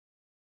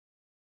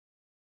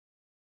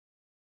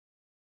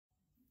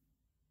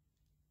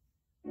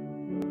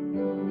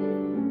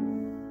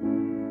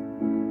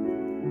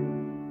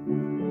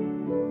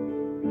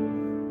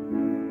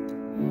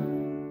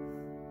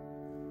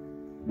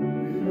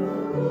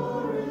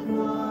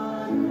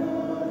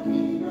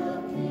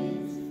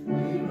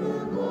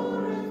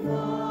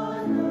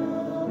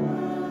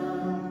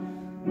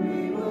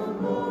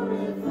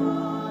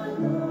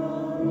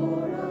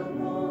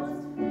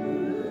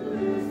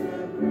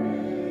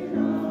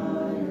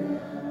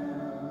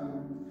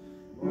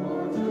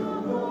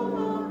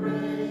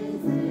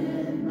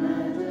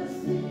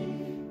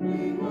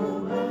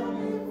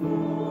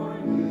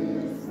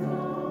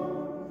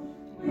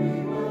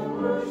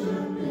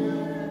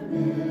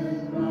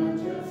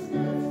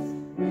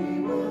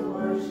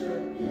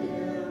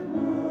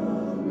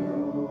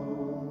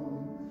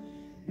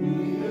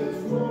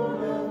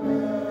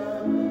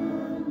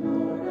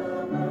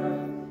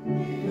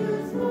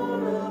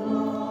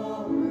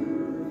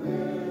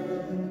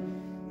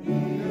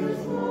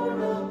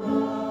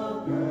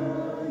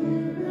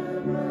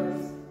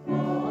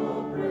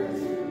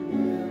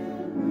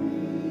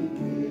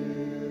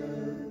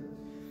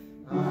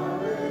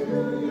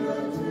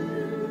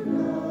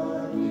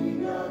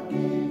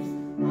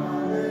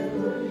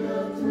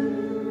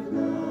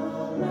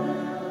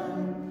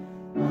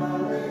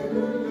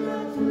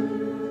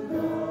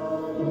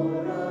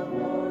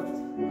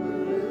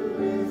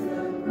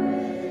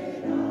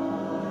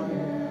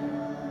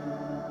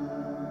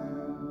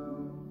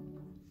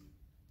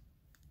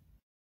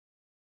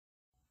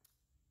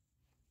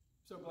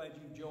So glad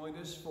you've joined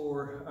us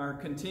for our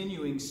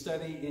continuing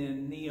study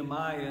in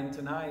Nehemiah. And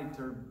tonight,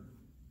 or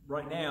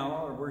right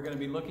now, we're going to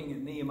be looking at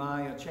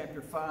Nehemiah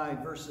chapter 5,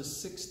 verses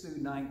 6 through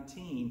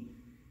 19.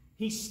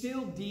 He's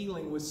still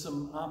dealing with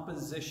some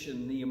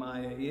opposition,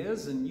 Nehemiah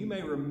is. And you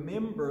may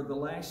remember the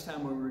last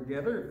time we were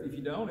together. If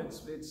you don't,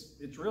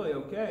 it's really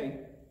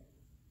okay.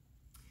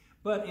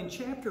 But in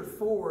chapter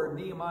 4,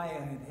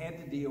 Nehemiah had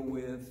to deal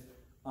with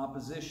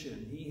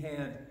opposition. He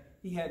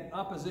had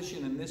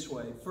opposition in this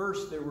way.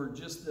 First, there were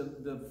just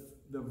the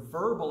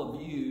verbal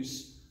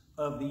abuse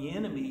of the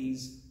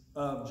enemies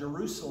of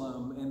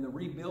Jerusalem and the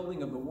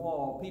rebuilding of the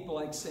wall. People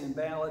like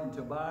Sanballat and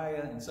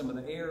Tobiah and some of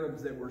the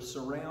Arabs that were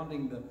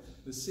surrounding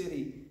the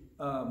city,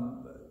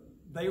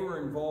 they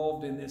were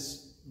involved in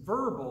this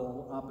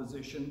verbal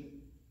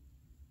opposition.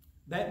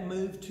 That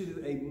moved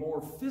to a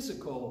more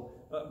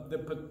physical,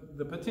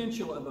 the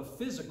potential of a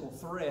physical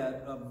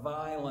threat of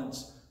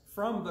violence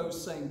from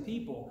those same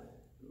people.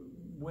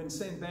 When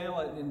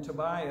Sanballat and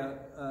Tobiah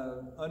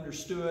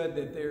understood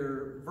that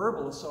their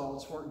verbal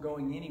assaults weren't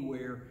going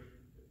anywhere,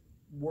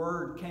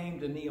 word came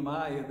to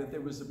Nehemiah that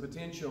there was the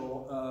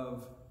potential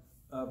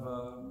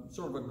of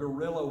sort of a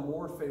guerrilla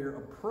warfare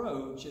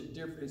approach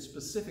at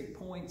specific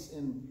points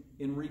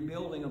in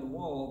rebuilding of the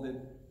wall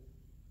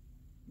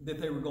that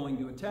they were going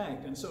to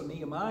attack. And so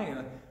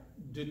Nehemiah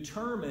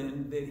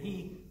determined that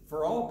he,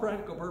 for all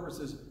practical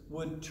purposes,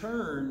 would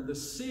turn the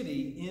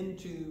city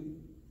into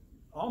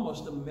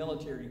almost a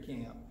military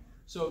camp.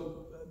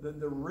 So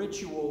the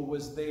ritual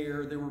was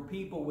there. There were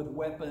people with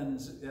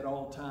weapons at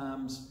all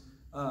times.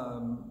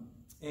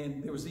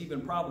 And there was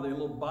even probably a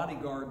little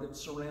bodyguard that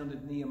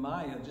surrounded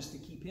Nehemiah just to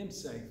keep him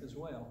safe as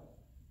well.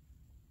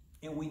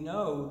 And we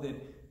know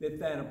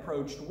that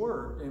approach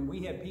worked. And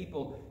we had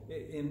people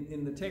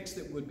in the text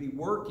that would be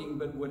working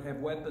but would have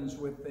weapons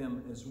with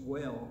them as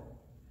well.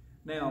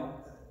 Now,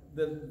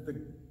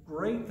 the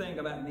great thing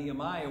about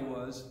Nehemiah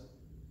was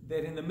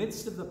that in the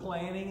midst of the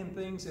planning and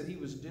things that he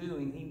was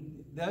doing,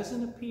 he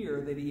doesn't appear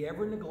that he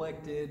ever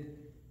neglected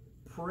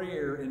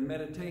prayer and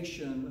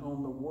meditation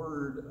on the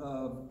Word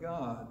of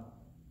God.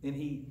 And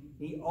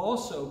he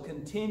also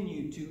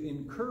continued to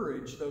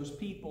encourage those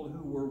people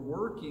who were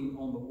working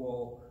on the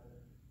wall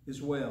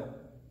as well.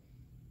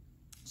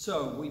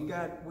 So we've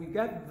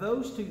got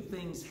those two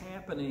things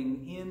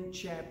happening in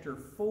chapter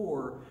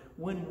 4.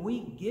 When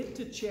we get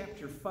to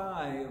chapter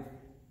 5,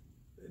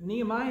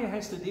 Nehemiah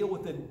has to deal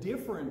with a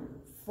different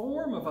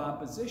form of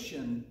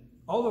opposition.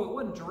 Although it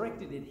wasn't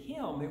directed at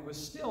him, it was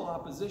still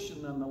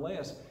opposition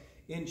nonetheless.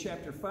 In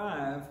chapter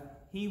 5,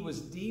 he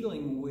was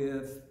dealing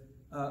with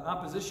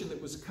opposition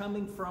that was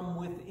coming from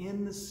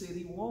within the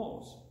city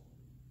walls.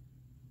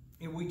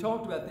 And we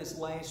talked about this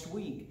last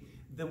week.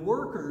 The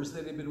workers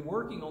that had been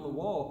working on the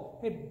wall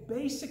had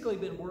basically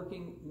been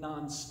working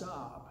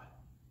nonstop.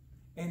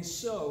 And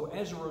so,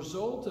 as a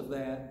result of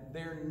that,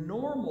 their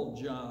normal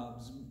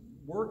jobs,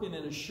 working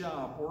in a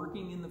shop,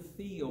 working in the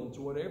fields,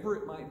 whatever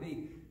it might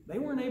be, they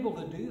weren't able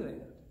to do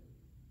that.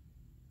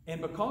 And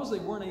because they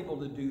weren't able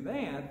to do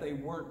that, they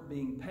weren't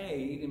being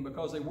paid. And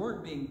because they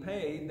weren't being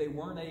paid, they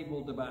weren't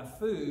able to buy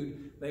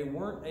food. They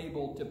weren't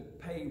able to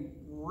pay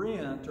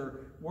rent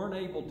or weren't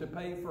able to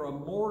pay for a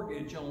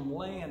mortgage on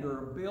land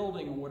or a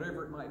building or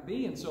whatever it might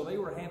be. And so they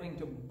were having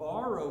to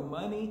borrow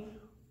money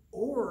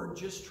or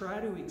just try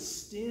to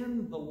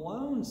extend the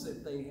loans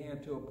that they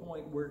had to a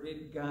point where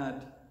it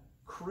got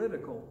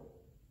critical.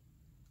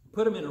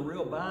 Put them in a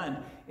real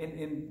bind.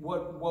 And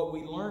what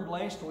we learned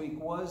last week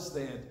was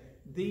that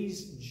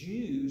these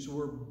Jews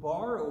were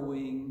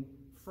borrowing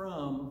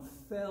from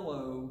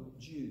fellow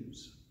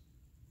Jews.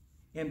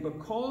 And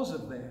because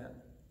of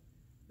that,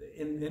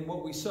 and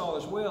what we saw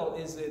as well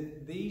is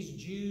that these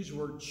Jews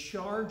were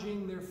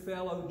charging their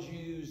fellow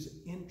Jews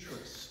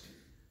interest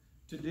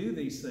to do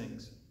these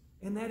things.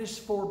 And that is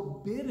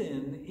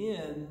forbidden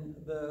in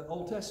the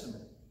Old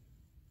Testament.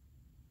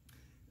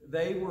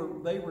 They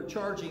were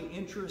charging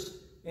interest,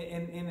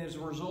 and as a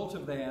result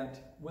of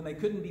that, when they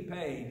couldn't be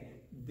paid,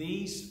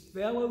 these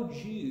fellow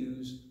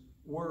Jews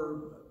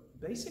were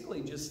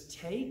basically just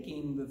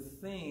taking the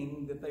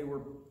thing that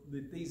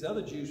these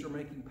other Jews were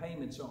making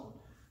payments on.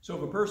 So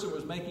if a person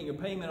was making a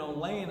payment on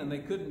land and they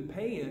couldn't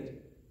pay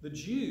it,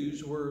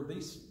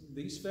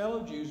 these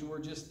fellow Jews were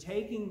just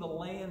taking the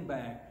land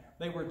back.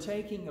 They were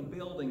taking a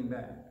building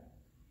back.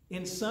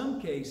 In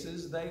some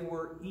cases, they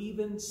were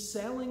even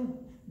selling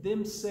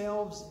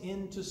themselves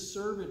into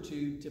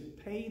servitude to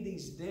pay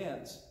these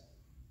debts.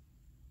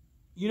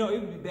 You know, it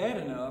would be bad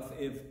enough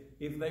if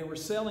they were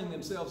selling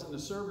themselves into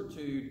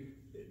servitude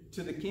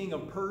to the king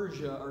of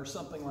Persia or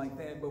something like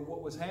that. But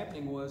what was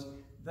happening was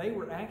they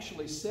were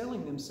actually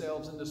selling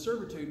themselves into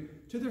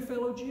servitude to their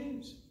fellow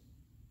Jews.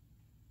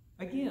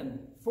 Again,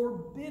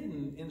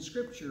 forbidden in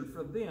Scripture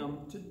for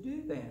them to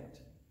do that.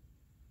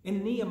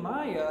 And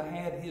Nehemiah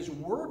had his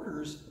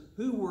workers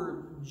who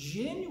were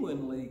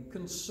genuinely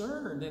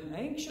concerned and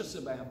anxious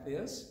about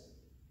this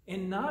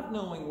and not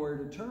knowing where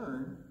to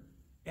turn.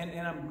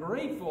 And I'm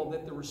grateful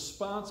that the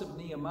response of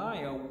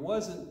Nehemiah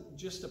wasn't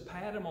just to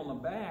pat him on the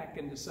back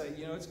and to say,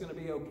 you know, it's going to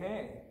be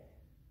okay.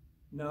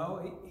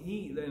 No,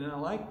 and I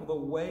like the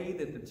way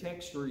that the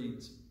text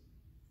reads.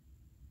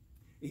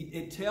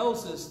 It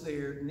tells us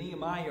there,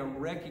 Nehemiah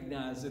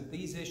recognized that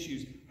these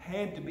issues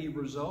had to be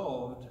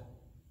resolved,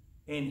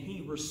 and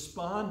he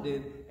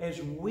responded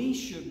as we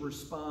should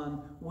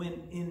respond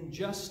when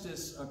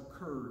injustice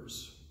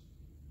occurs,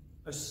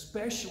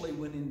 especially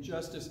when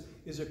injustice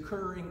is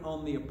occurring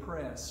on the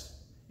oppressed.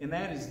 And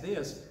that is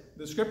this.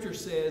 The scripture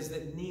says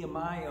that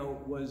Nehemiah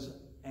was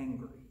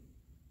angry.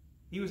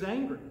 He was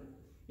angry.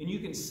 And you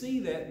can see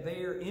that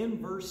there in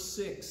verse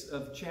 6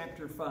 of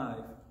chapter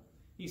 5.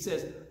 He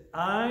says,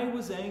 I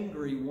was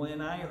angry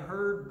when I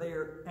heard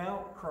their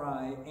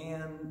outcry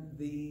and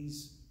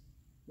these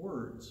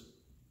words.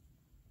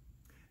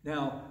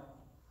 Now,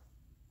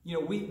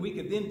 we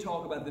could then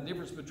talk about the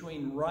difference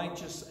between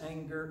righteous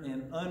anger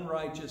and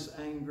unrighteous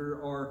anger,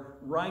 or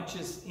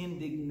righteous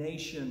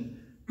indignation,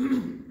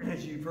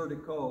 as you've heard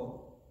it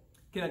called.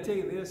 Can I tell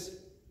you this?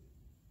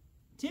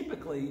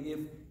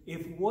 Typically,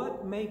 if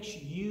what makes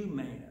you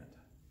mad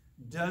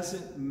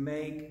doesn't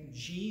make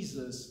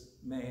Jesus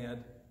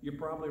mad, you're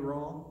probably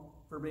wrong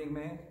for being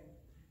mad.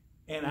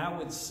 And I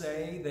would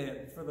say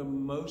that for the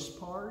most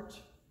part,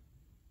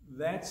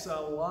 that's a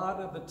lot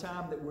of the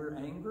time that we're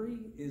angry,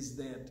 is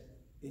that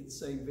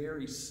it's a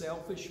very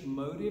selfish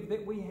motive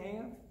that we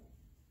have.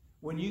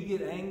 When you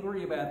get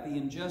angry about the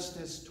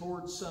injustice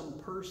towards some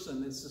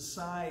person that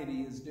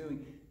society is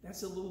doing,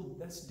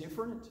 that's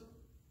different.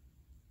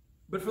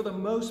 But for the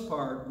most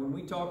part, when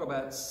we talk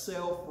about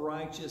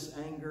self-righteous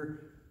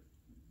anger,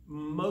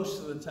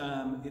 most of the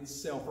time it's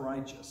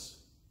self-righteous.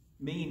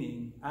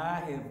 Meaning, I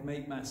have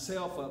made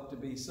myself up to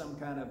be some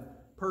kind of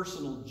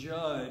personal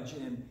judge,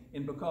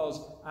 and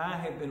because I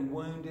have been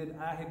wounded,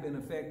 I have been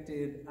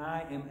affected,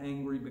 I am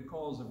angry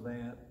because of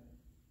that.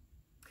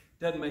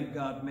 Doesn't make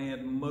God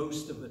mad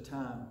most of the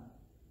time.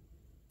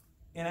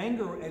 And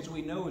anger, as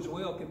we know as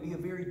well, can be a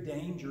very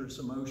dangerous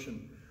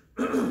emotion.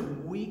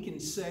 We can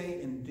say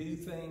and do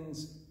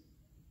things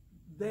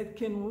that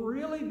can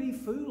really be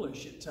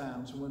foolish at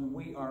times when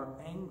we are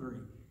angry.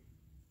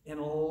 And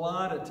a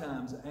lot of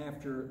times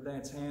after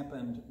that's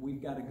happened,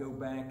 we've got to go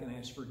back and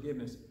ask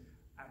forgiveness.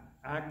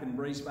 I can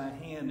raise my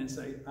hand and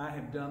say, I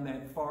have done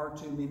that far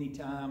too many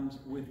times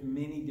with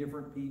many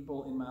different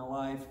people in my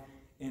life.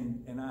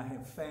 And I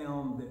have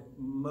found that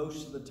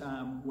most of the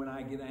time when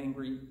I get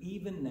angry,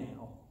 even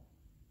now,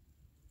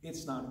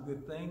 it's not a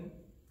good thing.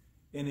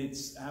 And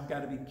I've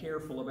got to be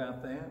careful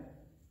about that.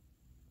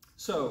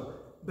 So,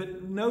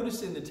 but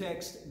notice in the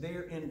text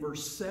there in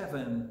verse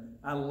 7,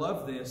 I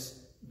love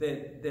this,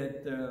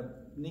 that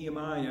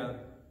Nehemiah,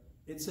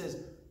 it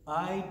says,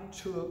 I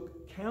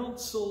took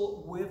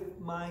counsel with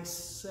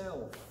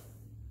myself.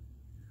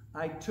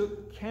 I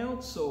took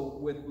counsel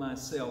with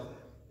myself.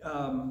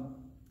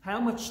 How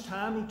much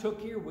time he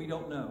took here, we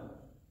don't know.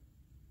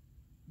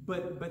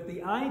 But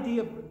the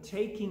idea of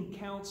taking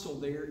counsel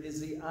there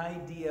is the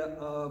idea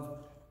of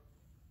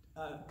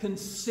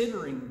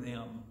considering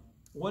them.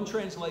 One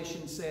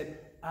translation said,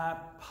 I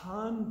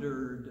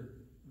pondered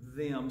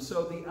them.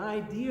 So the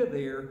idea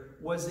there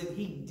was that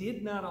he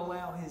did not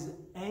allow his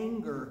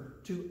anger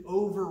to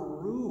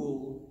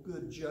overrule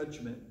good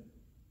judgment.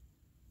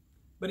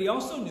 But he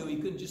also knew he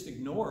couldn't just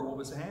ignore what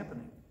was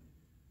happening.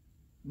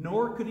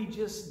 Nor could he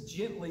just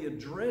gently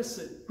address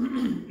it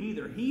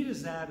either. He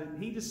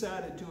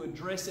decided to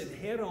address it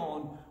head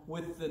on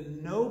with the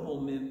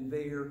noblemen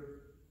there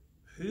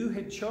who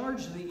had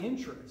charged the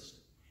interest,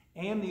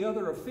 and the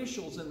other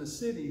officials in the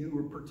city who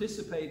were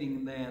participating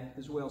in that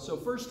as well. So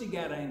first he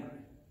got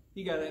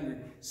angry.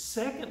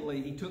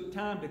 Secondly, he took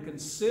time to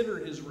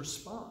consider his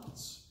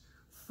response.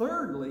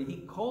 Thirdly, he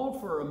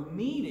called for a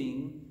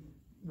meeting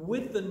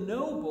with the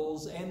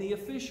nobles and the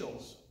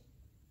officials.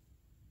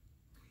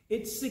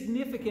 It's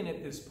significant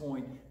at this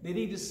point that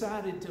he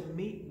decided to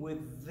meet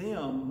with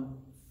them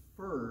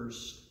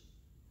first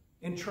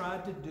and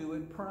tried to do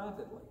it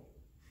privately.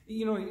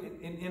 You know,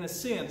 in a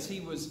sense, he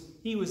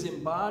was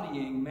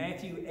embodying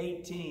Matthew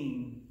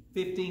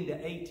 18:15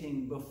 to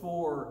 18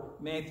 before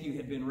Matthew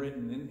had been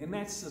written. And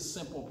that's the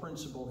simple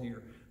principle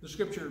here. The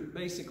scripture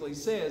basically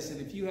says that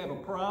if you have a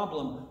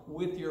problem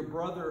with your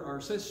brother or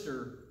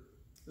sister,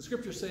 the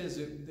scripture says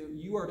that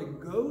you are to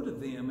go to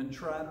them and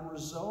try to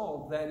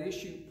resolve that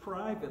issue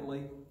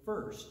privately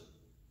first.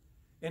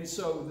 And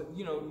so,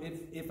 you know,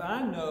 if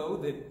I know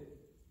that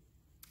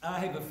I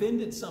have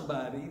offended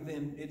somebody,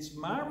 then it's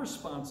my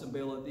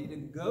responsibility to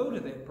go to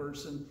that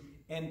person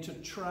and to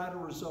try to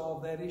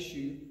resolve that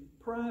issue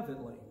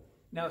privately.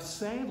 Now,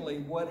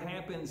 sadly, what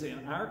happens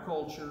in our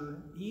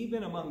culture,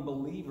 even among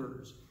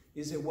believers,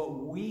 is that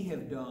what we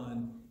have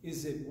done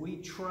is that we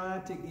try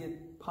to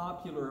get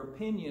popular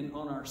opinion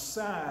on our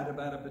side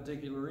about a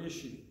particular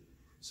issue.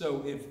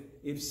 So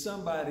if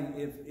somebody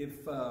is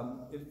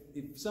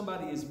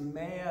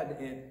mad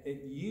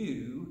at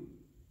you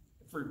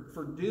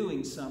for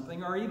doing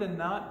something, or even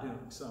not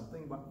doing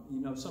something, but you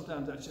know,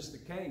 sometimes that's just the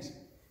case.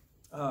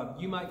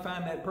 You might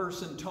find that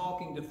person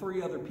talking to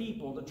 3 other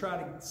people to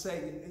try to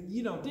say,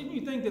 you know, didn't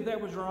you think that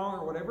was wrong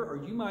or whatever? Or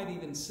you might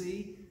even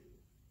see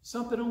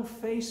something on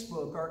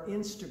Facebook or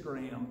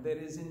Instagram that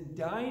is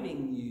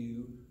indicting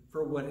you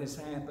for what has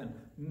happened,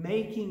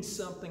 making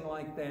something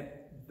like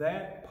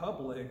that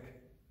public,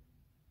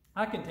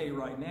 I can tell you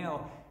right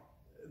now,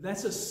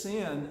 that's a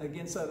sin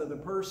against that other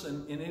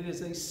person, and it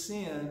is a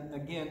sin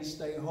against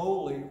a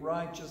holy,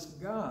 righteous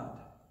God.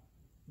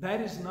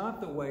 That is not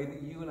the way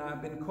that you and I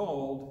have been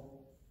called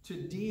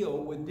to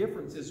deal with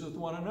differences with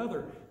one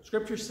another.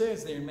 Scripture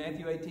says there in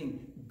Matthew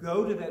 18,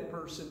 go to that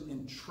person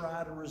and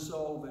try to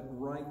resolve it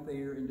right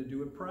there and to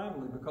do it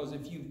privately. Because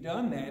if you've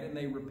done that and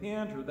they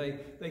repent, or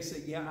they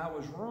say, yeah, I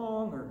was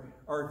wrong,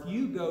 or if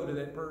you go to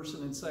that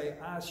person and say,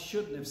 I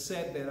shouldn't have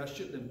said that, I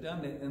shouldn't have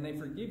done that, and they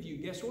forgive you,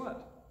 guess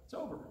what? It's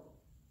over.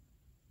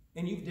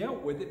 And you've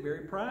dealt with it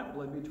very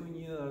privately between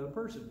you and the other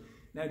person.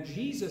 Now,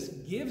 Jesus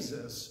gives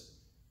us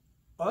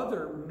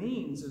other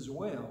means as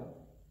well.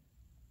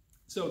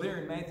 So there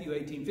in Matthew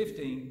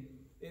 18:15,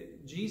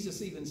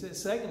 Jesus even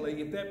says,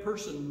 secondly, if that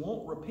person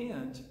won't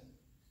repent,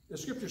 the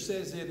scripture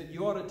says there that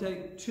you ought to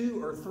take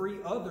 2 or 3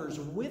 others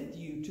with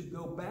you to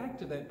go back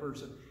to that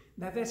person.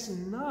 Now that's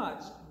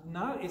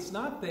it's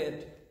not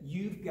that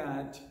you've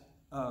got,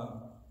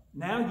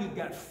 now you've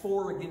got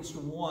 4 against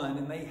 1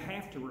 and they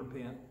have to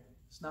repent.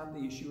 It's not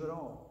the issue at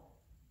all.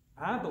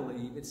 I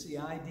believe it's the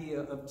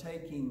idea of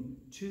taking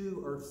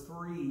 2 or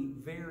 3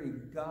 very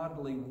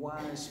godly,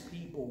 wise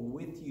people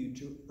with you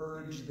to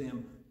urge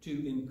them,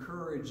 to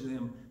encourage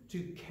them,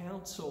 to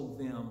counsel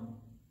them,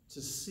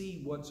 to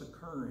see what's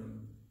occurring,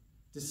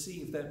 to see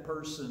if that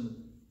person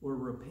will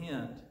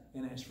repent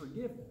and ask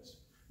forgiveness.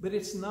 But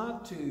it's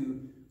not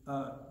to,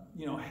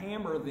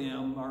 hammer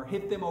them or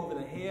hit them over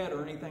the head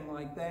or anything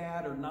like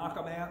that or knock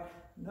them out.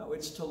 No,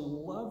 it's to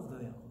love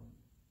them.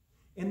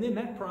 And then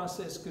that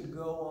process could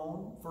go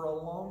on for a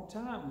long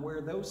time where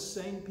those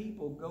same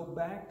people go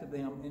back to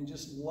them and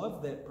just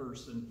love that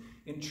person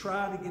and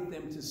try to get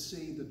them to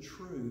see the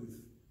truth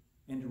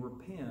and to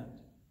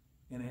repent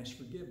and ask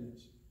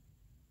forgiveness.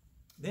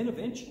 Then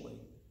eventually,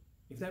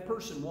 if that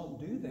person won't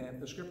do that,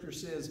 the scripture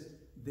says,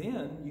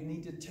 then you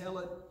need to tell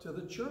it to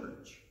the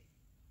church.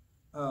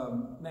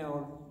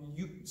 Now,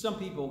 some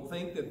people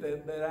think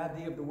that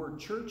idea of the word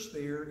church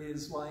there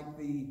is like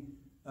the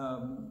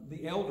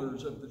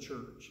elders of the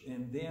church,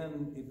 and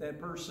then if that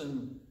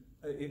person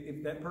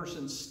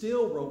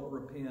still won't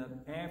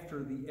repent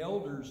after the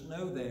elders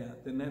know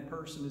that, then that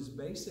person is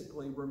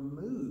basically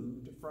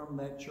removed from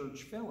that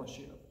church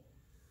fellowship.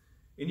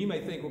 And you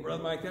may think, well,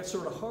 Brother Mike, that's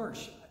sort of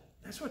harsh.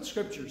 That's what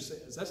Scripture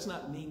says. That's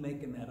not me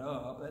making that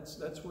up.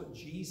 That's what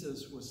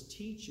Jesus was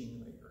teaching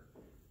there.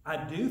 I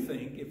do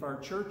think if our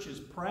churches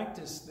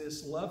practiced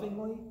this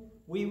lovingly,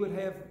 we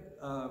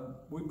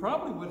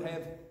probably would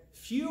have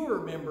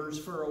fewer members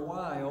for a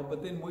while,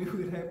 but then we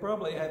would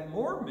probably have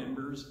more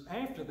members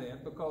after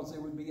that because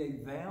there would be a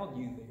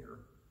value there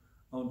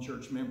on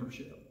church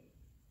membership.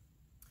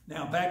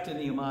 Now back to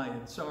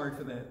Nehemiah. Sorry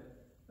for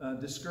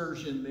that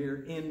discursion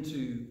there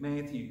into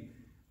Matthew.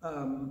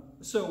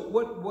 So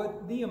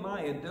what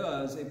Nehemiah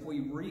does, if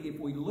we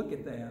look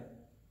at that,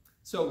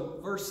 so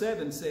verse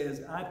 7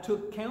 says, I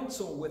took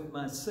counsel with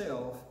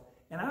myself,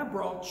 and I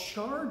brought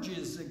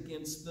charges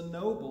against the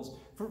nobles.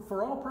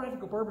 For all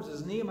practical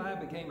purposes, Nehemiah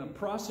became a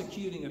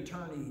prosecuting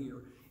attorney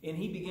here, and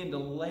he began to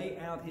lay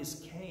out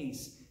his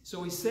case.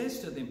 So he says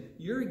to them,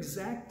 you're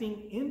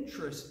exacting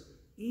interest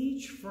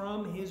each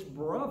from his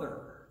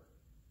brother.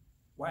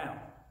 Wow.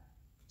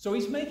 So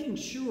he's making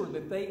sure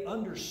that they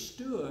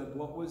understood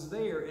what was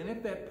there. And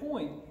at that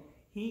point,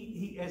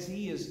 he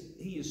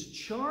is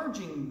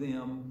charging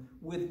them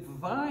with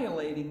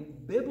violating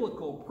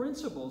biblical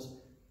principles.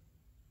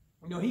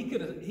 You know, he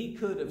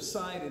could have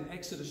cited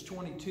Exodus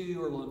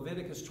 22 or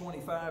Leviticus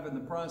 25 in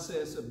the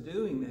process of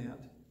doing that.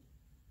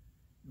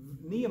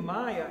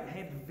 Nehemiah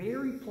had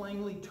very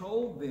plainly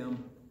told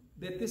them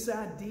that this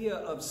idea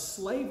of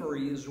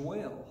slavery as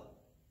well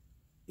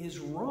is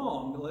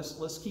wrong.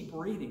 Let's keep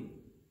reading.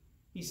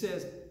 He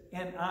says,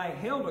 and I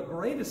held a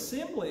great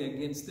assembly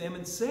against them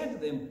and said to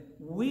them,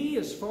 we,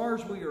 as far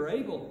as we are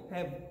able,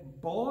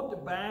 have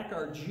bought back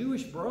our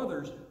Jewish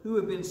brothers who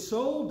have been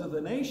sold to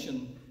the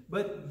nation,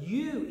 but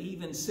you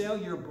even sell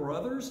your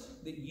brothers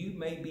that you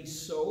may be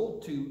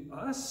sold to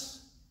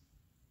us?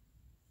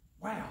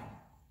 Wow.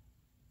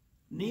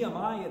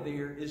 Nehemiah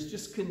there is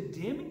just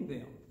condemning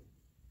them.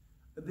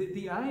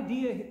 The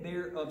idea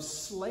there of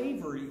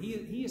slavery,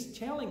 he is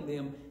telling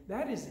them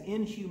that is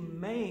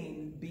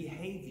inhumane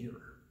behavior.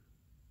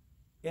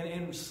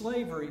 And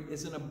slavery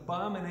is an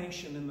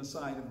abomination in the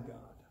sight of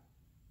God.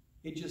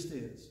 It just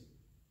is.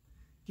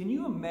 Can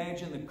you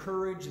imagine the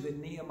courage that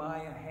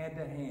Nehemiah had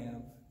to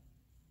have?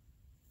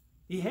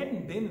 He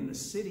hadn't been in the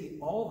city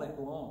all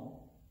that long.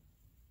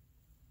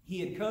 He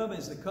had come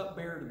as the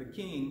cupbearer to the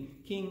king.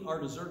 King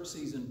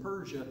Artaxerxes in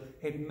Persia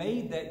had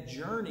made that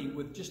journey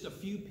with just a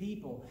few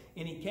people.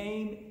 And he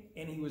came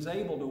and he was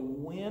able to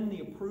win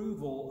the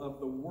approval of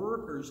the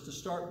workers to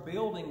start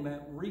rebuilding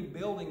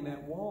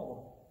that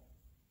wall.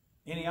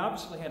 And he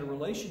obviously had a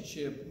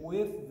relationship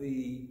with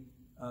the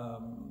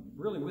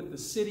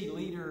city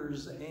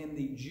leaders and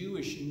the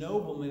Jewish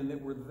noblemen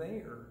that were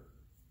there.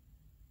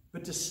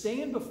 But to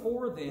stand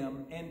before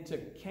them and to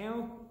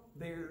recount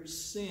their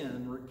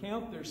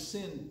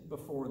sin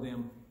before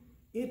them,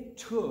 it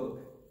took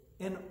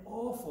an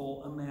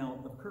awful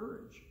amount of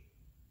courage.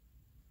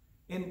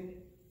 And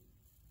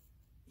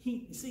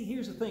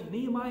here's the thing.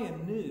 Nehemiah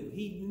knew.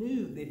 He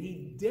knew that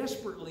he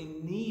desperately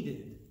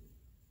needed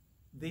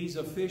these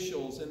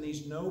officials and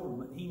these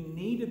noblemen. He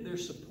needed their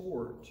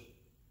support.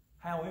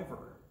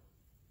 However,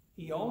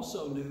 he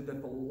also knew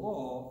that the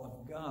law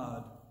of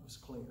God was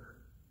clear.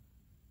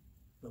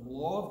 The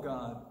law of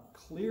God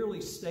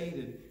clearly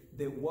stated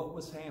that what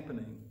was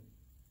happening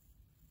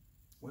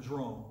was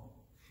wrong.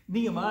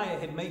 Nehemiah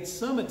had made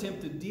some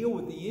attempt to deal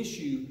with the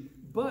issue,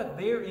 but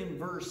there in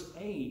verse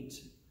 8,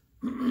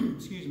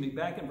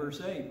 back in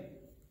verse 8,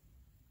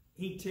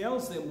 he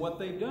tells them what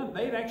they've done.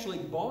 They've actually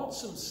bought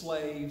some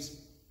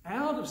slaves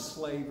out of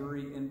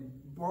slavery and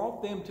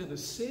brought them to the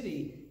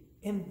city,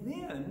 and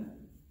then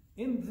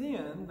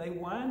they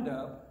wind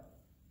up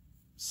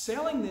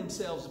selling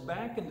themselves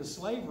back into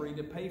slavery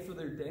to pay for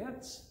their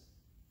debts.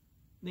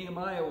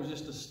 Nehemiah was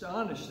just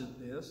astonished at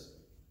this.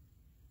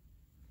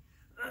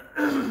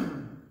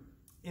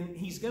 And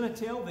he's going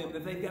to tell them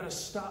that they've got to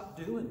stop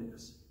doing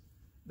this.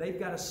 They've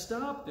got to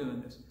stop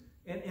doing this.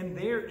 And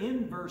there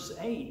in verse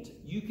 8,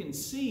 you can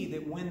see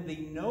that when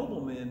the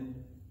noblemen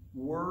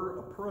were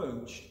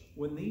approached,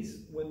 when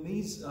these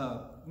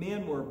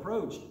men were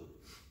approached,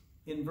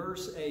 in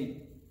verse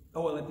 8,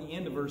 at the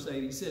end of verse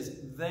 8, he says,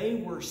 they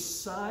were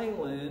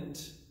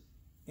silent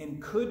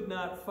and could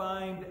not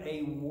find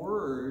a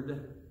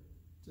word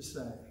to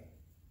say.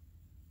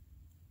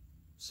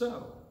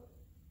 So,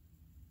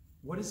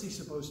 what is he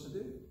supposed to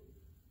do?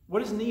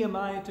 What is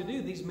Nehemiah to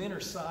do? These men are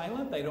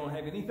silent. They don't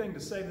have anything to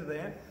say to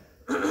that.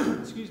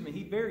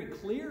 He very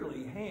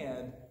clearly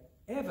had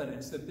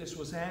evidence that this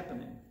was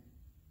happening.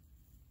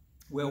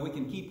 Well, we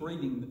can keep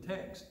reading the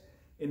text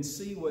and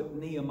see what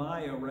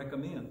Nehemiah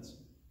recommends.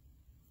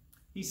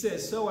 He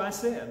says, so I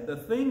said, the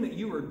thing that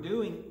you are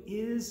doing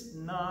is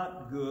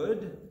not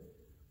good.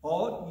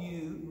 Ought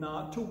you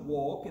not to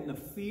walk in the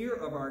fear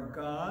of our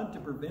God to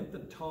prevent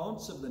the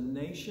taunts of the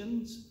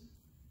nations,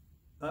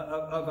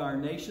 of our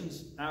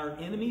nations, our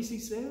enemies, he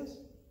says?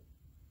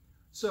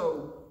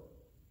 So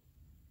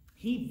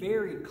he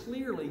very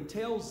clearly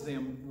tells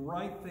them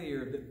right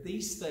there that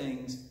these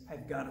things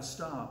have got to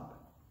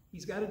stop.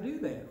 He's got to do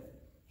that.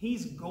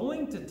 He's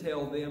going to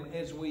tell them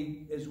as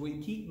we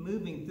keep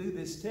moving through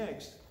this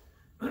text.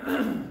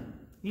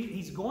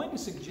 He's going to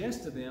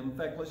suggest to them, in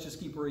fact, let's just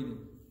keep reading.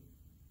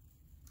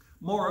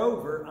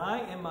 Moreover, I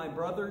and my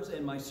brothers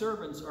and my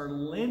servants are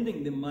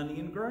lending them money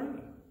and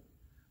grain.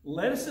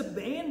 Let us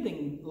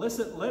abandon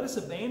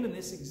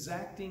this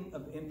exacting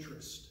of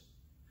interest.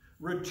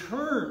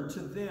 Return to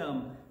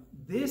them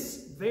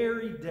this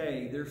very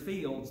day their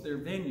fields, their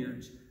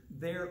vineyards,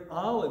 their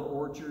olive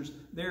orchards,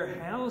 their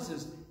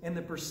houses, and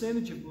the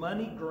percentage of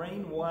money,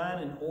 grain,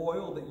 wine, and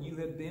oil that you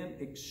have been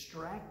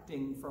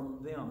extracting from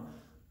them.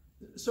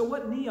 So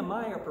what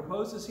Nehemiah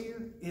proposes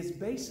here is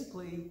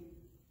basically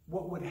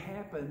what would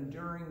happen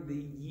during the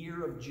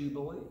year of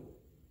Jubilee.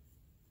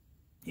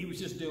 He was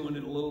just doing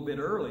it a little bit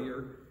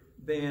earlier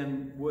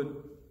than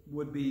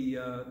would be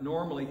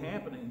normally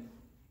happening.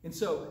 And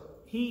so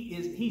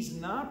he's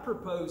not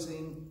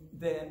proposing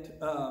that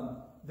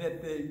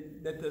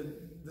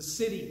the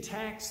city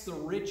tax the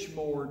rich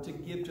more to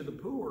give to the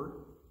poor.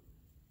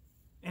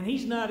 And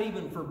he's not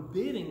even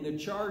forbidding the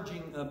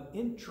charging of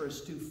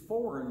interest to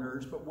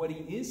foreigners, but what he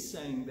is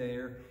saying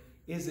there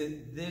is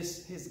that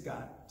this has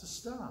got to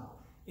stop.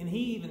 And he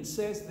even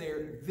says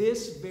there,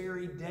 this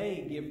very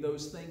day give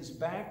those things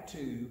back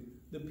to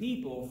the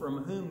people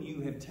from whom you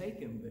have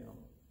taken them.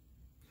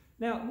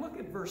 Now look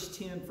at verse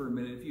 10 for a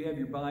minute if you have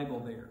your Bible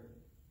there.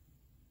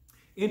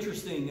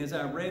 Interesting, as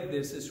I read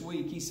this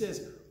week, he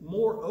says,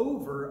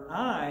 moreover,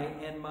 I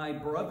and my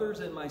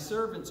brothers and my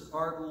servants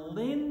are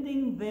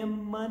lending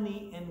them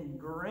money and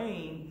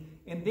grain.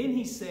 And then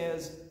he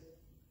says,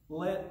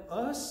 let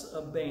us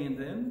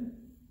abandon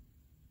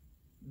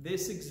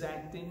this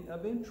exacting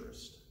of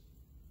interest.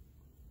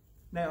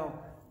 Now,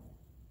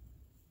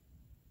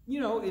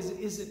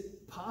 is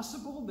it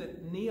possible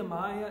that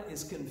Nehemiah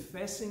is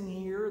confessing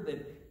here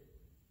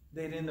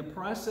that in the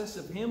process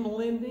of him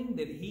lending,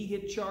 that he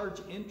had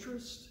charged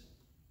interest?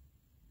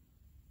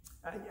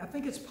 I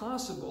think it's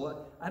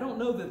possible. I don't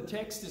know that the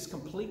text is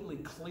completely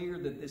clear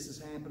that this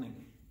is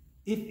happening.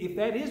 If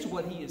that is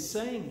what he is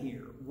saying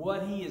here,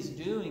 what he is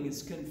doing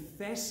is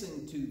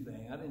confessing to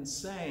that and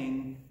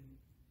saying,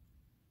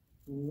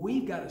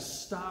 we've got to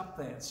stop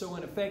that. So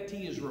in effect,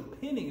 he is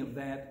repenting of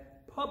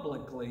that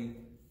publicly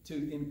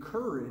to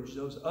encourage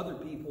those other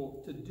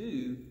people to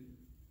do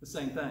the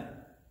same thing.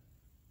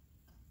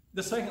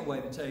 The second way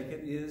to take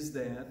it is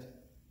that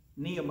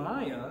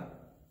Nehemiah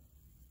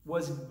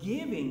was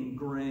giving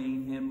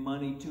grain and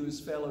money to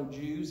his fellow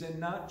Jews and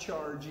not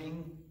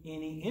charging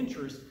any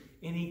interest.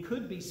 And he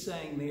could be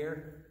saying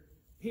there,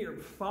 here,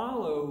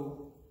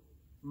 follow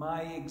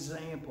my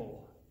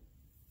example.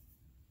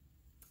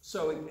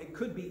 So it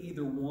could be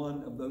either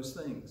one of those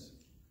things.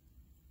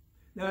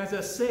 Now, as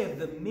I said,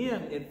 the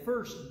men at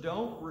first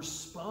don't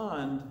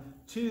respond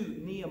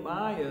to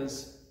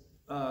Nehemiah's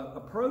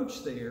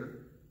approach there,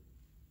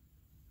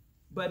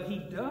 but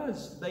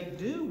they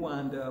do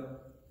wind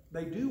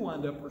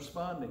up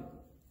responding.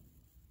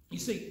 You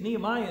see,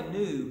 Nehemiah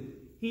knew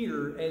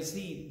here, as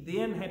he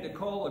then had to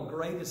call a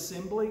great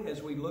assembly,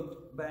 as we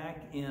looked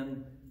back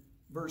in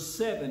verse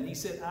 7, he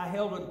said, I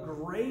held a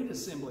great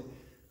assembly.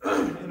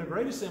 And a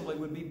great assembly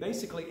would be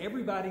basically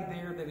everybody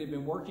there that had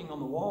been working on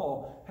the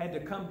wall had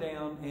to come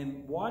down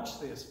and watch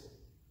this.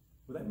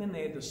 Well, that meant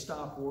they had to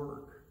stop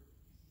work.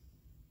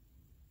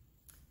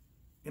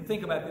 And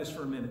think about this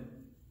for a minute.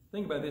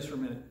 Think about this for a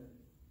minute.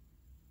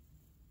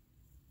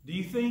 Do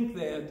you think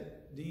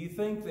that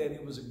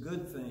it was a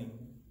good thing?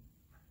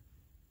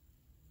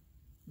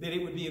 That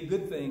it would be a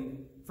good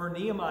thing for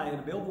Nehemiah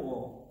to build the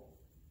wall,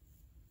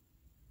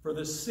 for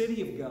the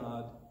city of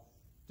God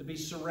to be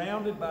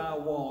surrounded by a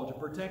wall, to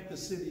protect the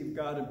city of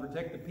God and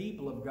protect the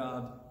people of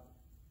God,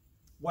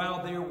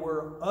 while there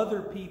were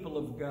other people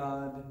of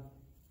God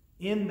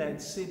in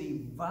that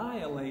city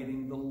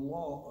violating the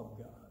law of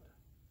God?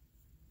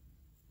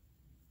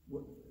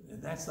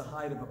 And that's the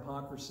height of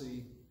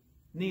hypocrisy.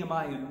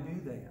 Nehemiah knew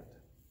that.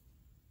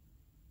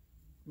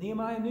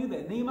 Nehemiah knew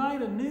that.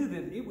 Nehemiah knew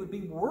that it would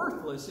be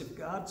worthless if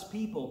God's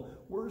people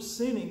were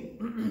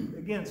sinning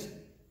against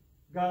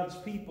God's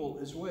people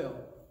as well.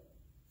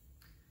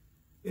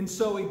 And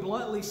so he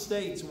bluntly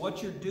states,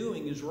 what you're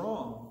doing is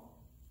wrong.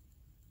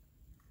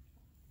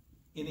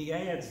 And he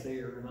adds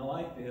there, and I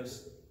like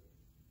this,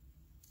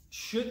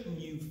 shouldn't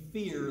you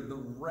fear the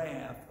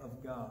wrath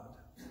of God?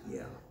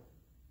 Yeah.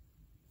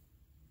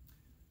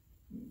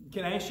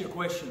 Can I ask you a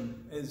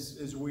question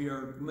as we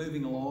are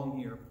moving along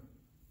here?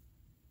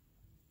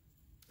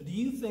 Do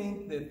you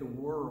think that the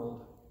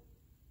world,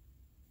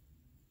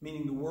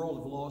 meaning the world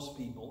of lost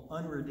people,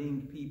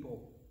 unredeemed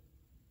people,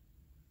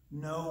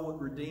 know what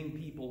redeemed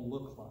people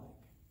look like?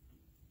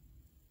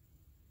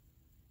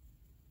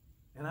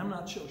 And I'm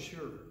not so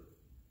sure.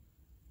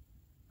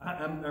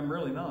 I'm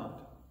really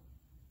not.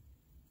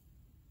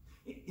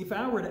 If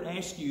I were to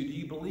ask you, do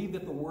you believe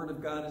that the Word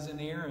of God is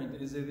inerrant?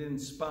 Is it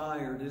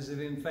inspired? Is it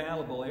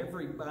infallible?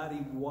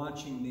 Everybody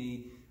watching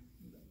me,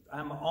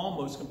 I'm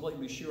almost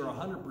completely sure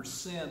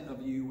 100%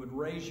 of you would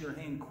raise your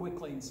hand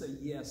quickly and say,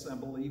 yes, I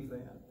believe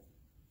that.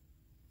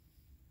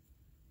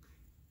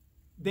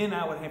 Then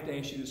I would have to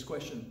ask you this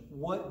question.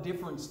 What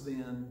difference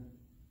then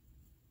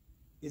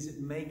is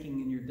it making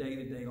in your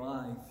day-to-day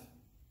life?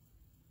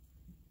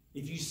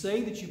 If you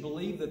say that you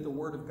believe that the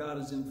Word of God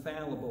is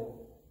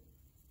infallible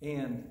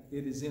and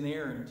it is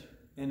inerrant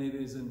and it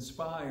is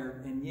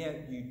inspired, and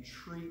yet you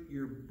treat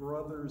your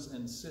brothers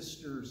and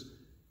sisters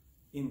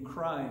in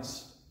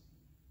Christ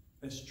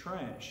as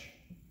trash,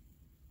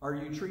 or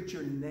you treat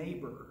your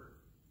neighbor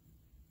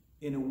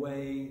in a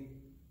way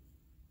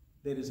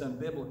that is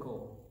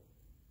unbiblical,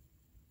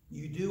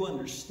 you do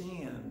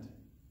understand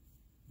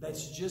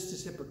that's just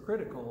as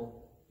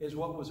hypocritical as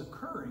what was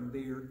occurring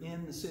there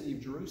in the city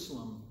of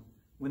Jerusalem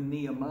when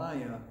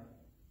Nehemiah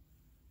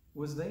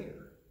was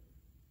there.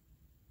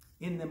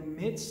 In the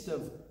midst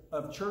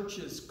of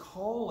churches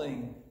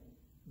calling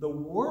the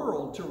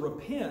world to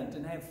repent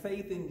and have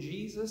faith in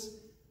Jesus,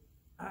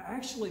 I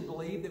actually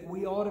believe that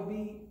we ought to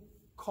be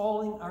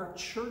calling our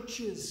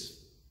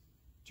churches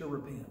to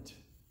repent.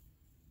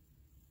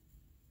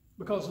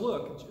 Because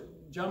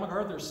look, John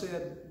MacArthur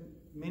said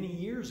many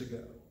years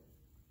ago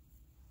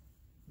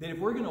that if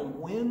we're going to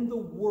win the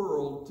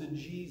world to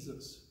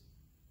Jesus,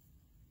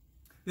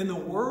 then the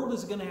world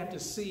is going to have to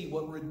see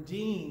what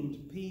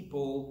redeemed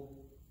people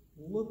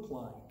look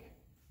like.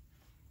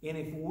 And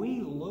if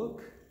we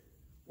look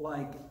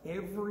like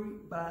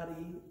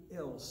everybody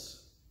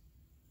else,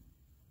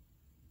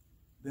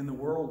 then the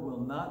world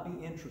will not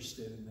be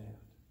interested in that.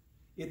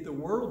 If the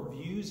world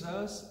views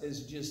us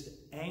as just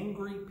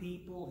angry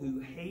people who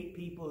hate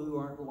people who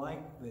aren't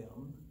like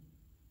them,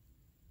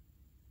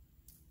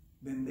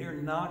 then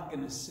they're not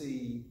going to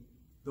see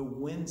the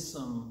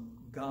winsome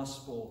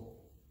gospel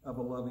of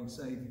a loving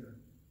Savior.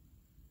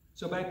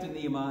 So back to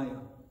Nehemiah.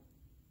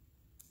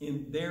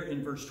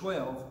 In verse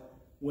 12,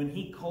 when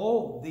he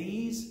called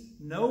these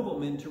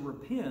noblemen to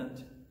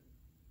repent,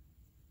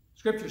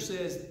 Scripture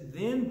says,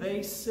 then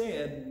they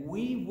said,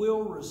 we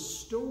will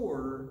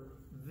restore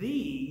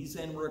these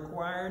and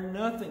require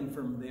nothing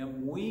from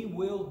them. We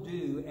will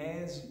do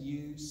as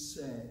you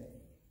say.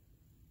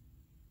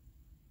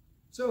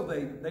 So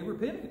they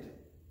repented.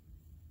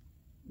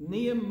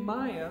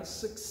 Nehemiah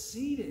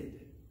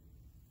succeeded.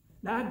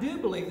 Now, I do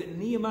believe that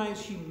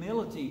Nehemiah's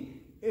humility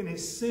and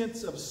his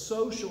sense of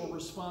social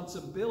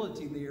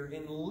responsibility there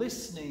in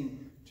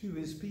listening to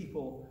his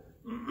people,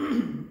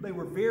 they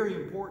were very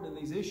important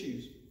in these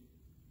issues.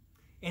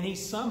 And he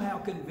somehow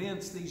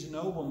convinced these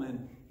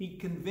noblemen, he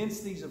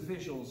convinced these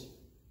officials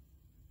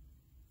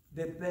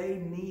that they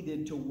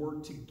needed to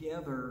work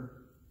together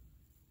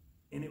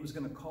and it was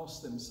going to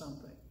cost them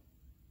something.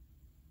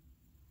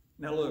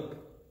 Now look,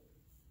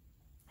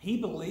 he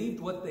believed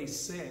what they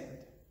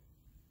said,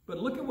 but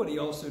look at what he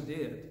also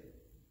did.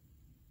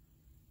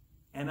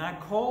 And I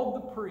called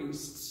the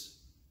priests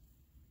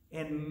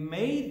and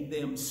made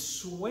them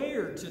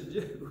swear to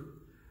do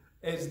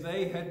as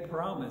they had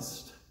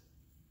promised.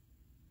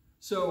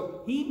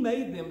 So he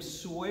made them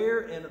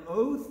swear an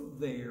oath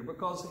there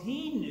because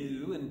he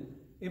knew,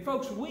 and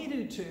folks, we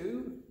do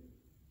too.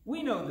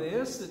 We know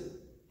this, that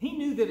he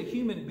knew that a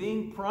human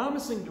being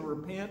promising to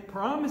repent,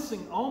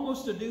 promising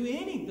almost to do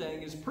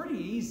anything is pretty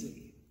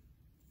easy.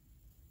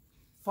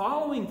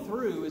 Following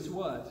through is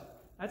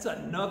what? That's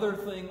another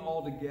thing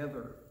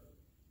altogether.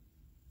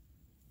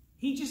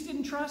 He just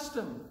didn't trust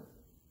them.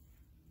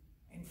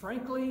 And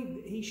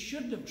frankly, he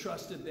shouldn't have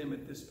trusted them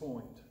at this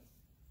point.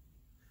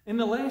 And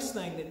the last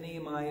thing that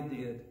Nehemiah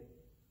did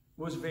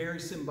was very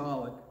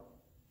symbolic.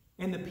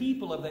 And the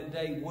people of that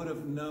day would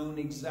have known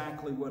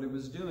exactly what he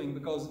was doing,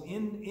 because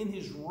in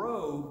his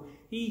robe,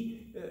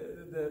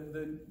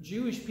 the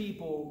Jewish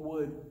people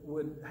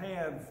would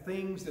have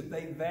things that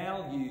they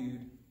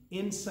valued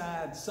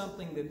inside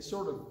something that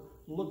sort of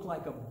looked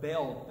like a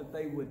belt that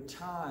they would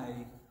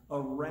tie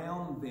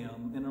around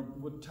them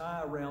and would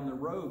tie around their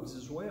robes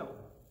as well.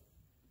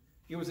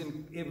 It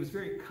was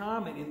very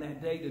common in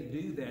that day to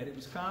do that. It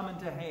was common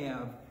to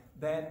have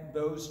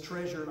those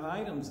treasured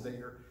items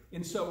there.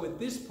 And so at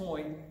this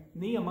point,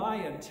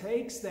 Nehemiah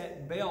takes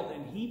that belt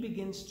and he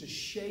begins to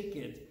shake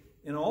it.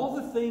 And all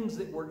the things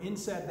that were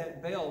inside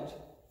that belt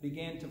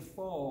began to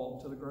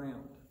fall to the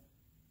ground.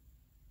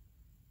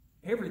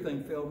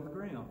 Everything fell to the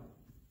ground.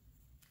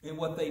 And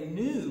what they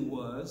knew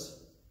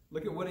was,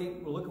 look at what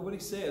he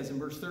says in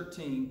verse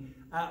 13.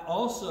 I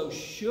also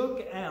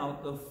shook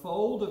out the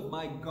fold of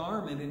my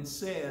garment and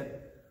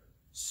said,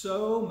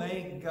 so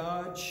may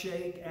God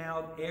shake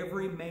out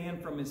every man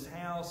from his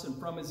house and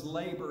from his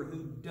labor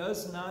who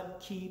does not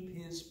keep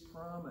his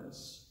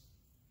promise.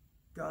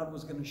 God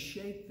was going to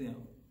shake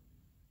them.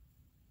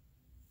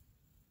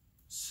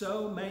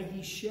 So may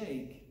he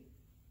shake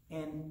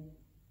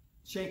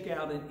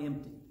out and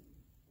empty.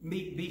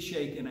 Be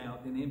shaken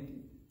out and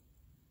empty.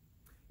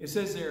 It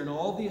says there, and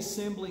all the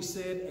assembly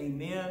said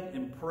amen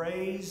and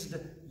praised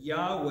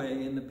Yahweh,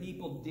 and the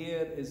people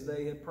did as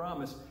they had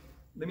promised.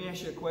 Let me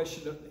ask you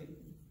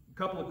a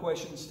couple of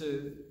questions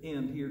to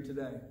end here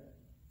today.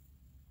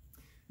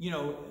 You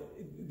know,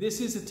 this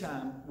is a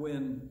time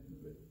when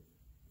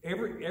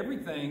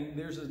everything,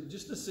 there's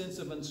just a sense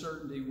of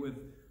uncertainty with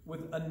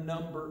a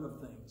number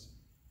of things.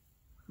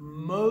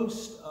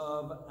 Most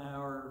of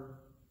our,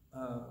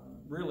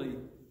 really,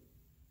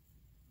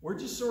 we're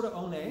just sort of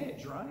on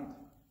edge, right?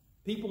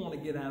 People want to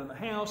get out of the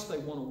house. They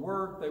want to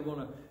work. They want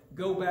to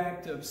go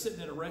back to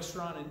sitting at a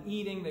restaurant and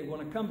eating. They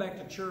want to come back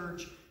to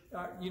church.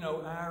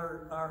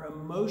 Our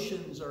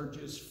emotions are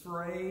just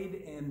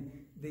frayed, and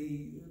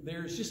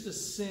there's just a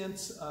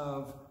sense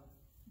of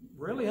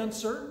really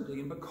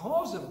uncertainty. And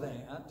because of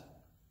that,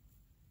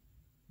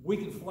 we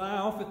can fly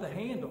off at the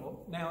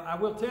handle. Now, I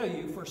will tell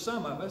you, for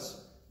some of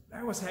us,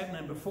 that was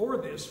happening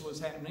before this was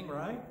happening,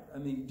 right? I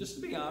mean, just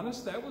to be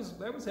honest, that was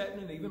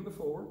happening even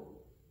before.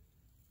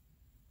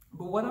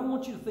 But what I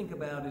want you to think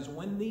about is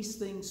when these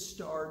things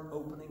start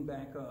opening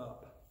back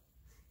up,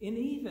 and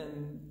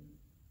even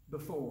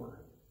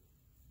before,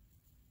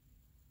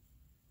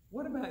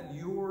 what about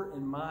your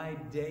and my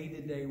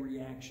day-to-day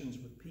reactions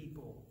with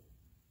people,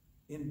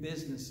 in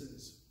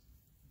businesses,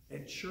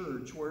 at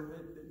church,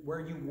 where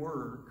you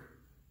work?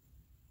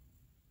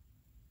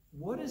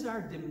 What is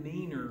our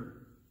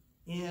demeanor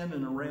in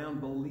and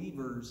around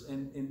believers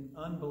and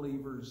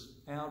unbelievers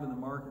out in the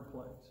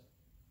marketplace?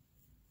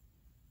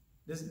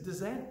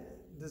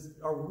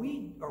 Are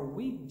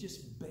we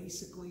just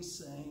basically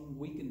saying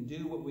we can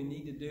do what we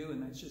need to do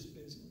and that's just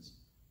business?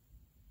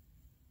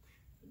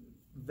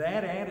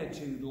 That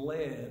attitude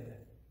led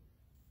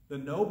the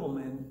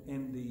noblemen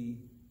and the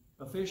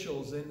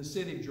officials in the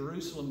city of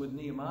Jerusalem with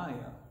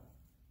Nehemiah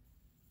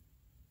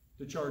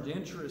to charge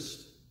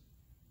interest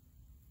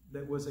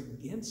that was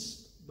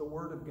against the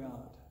word of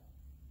God,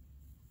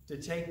 to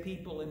take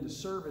people into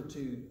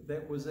servitude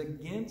that was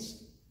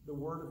against the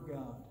word of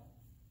God.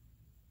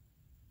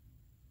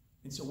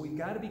 And so we've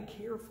got to be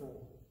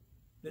careful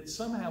that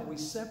somehow we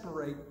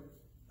separate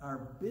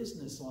our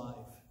business life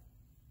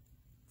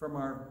from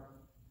our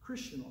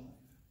Christian life.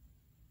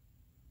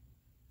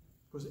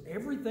 Because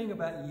everything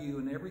about you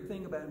and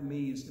everything about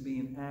me is to be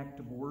an act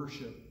of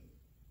worship.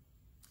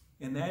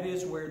 And that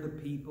is where the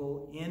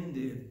people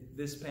ended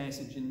this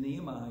passage in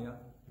Nehemiah.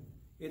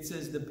 It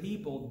says the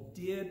people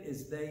did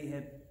as they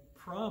had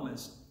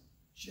promised.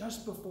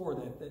 Just before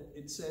that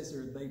it says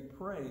there, they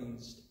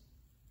praised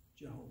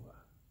Jehovah.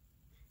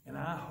 And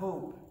I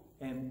hope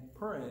and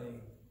pray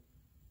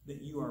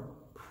that you are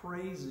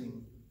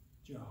praising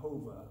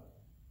Jehovah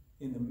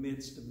in the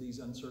midst of these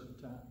uncertain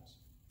times.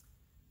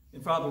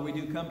 And Father, we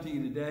do come to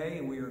you today,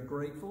 and we are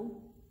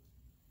grateful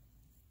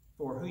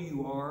for who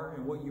you are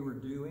and what you are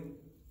doing.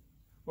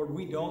 Lord,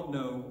 we don't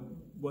know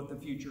what the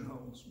future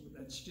holds.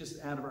 That's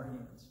just out of our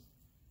hands.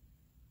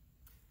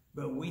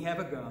 But we have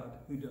a God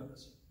who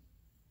does.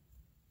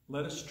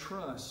 Let us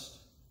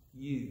trust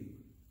you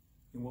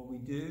in what we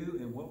do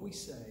and what we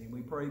say. And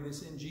we pray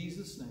this in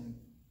Jesus' name.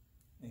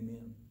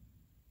 Amen.